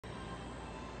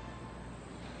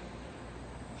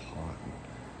Haughton.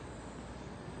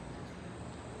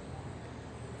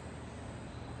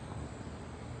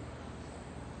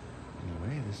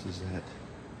 Anyway, this is at,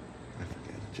 I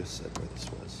forget, it just said where this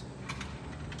was.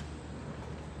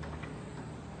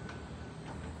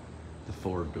 The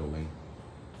Ford building.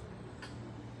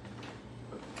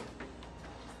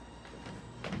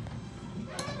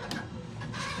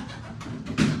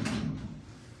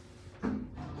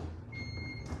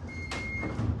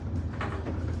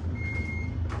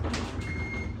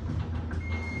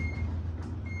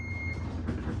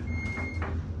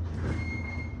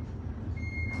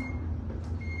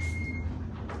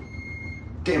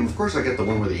 Damn, of course I get the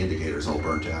one where the indicator's all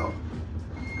burnt out.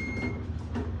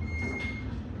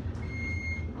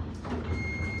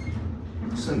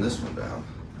 Send this one down.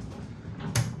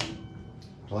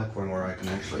 I like one where I can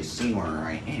actually see where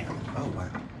I am. Oh, wow.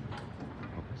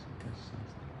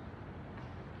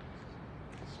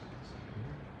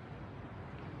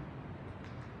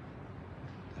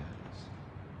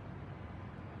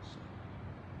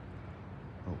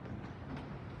 Open.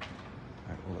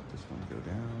 Alright, we'll let this one go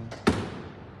down.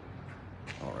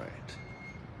 Alright.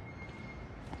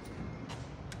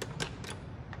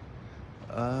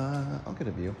 I'll get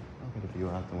a view. I'll get a view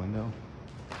out the window.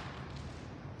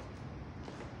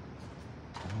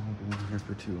 I won't be in here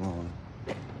for too long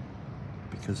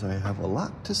because I have a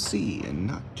lot to see and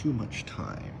not too much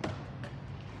time.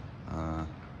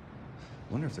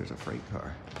 Wonder if there's a freight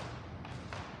car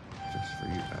just for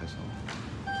you guys.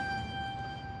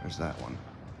 There's that one.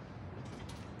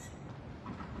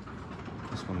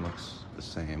 This one looks the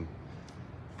same.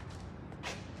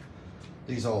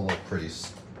 These all look pretty,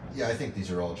 yeah, I think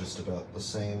these are all just about the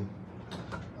same.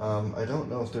 I don't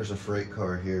know if there's a freight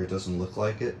car here. It doesn't look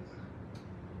like it.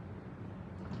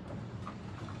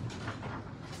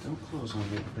 Don't close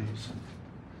on me, please.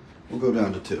 We'll go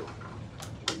down to 2.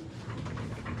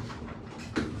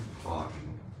 Fuck.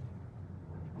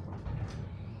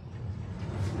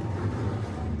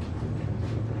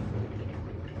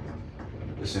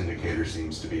 This indicator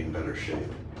seems to be in better shape,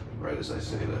 right as I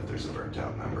say that there's a burnt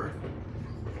out number.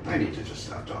 I need to just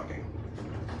stop talking.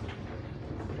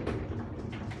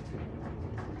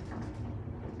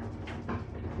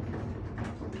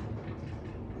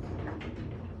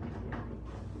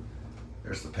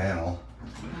 There's the panel.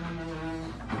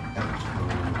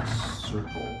 Epco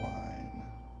Circleline.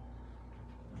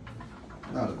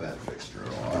 Not a bad fixture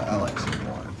at all. I like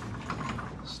Circleline.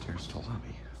 Stairs to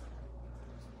lobby.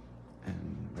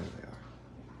 And there they are.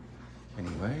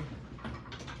 Anyway,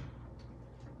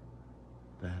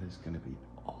 that is going to be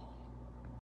all.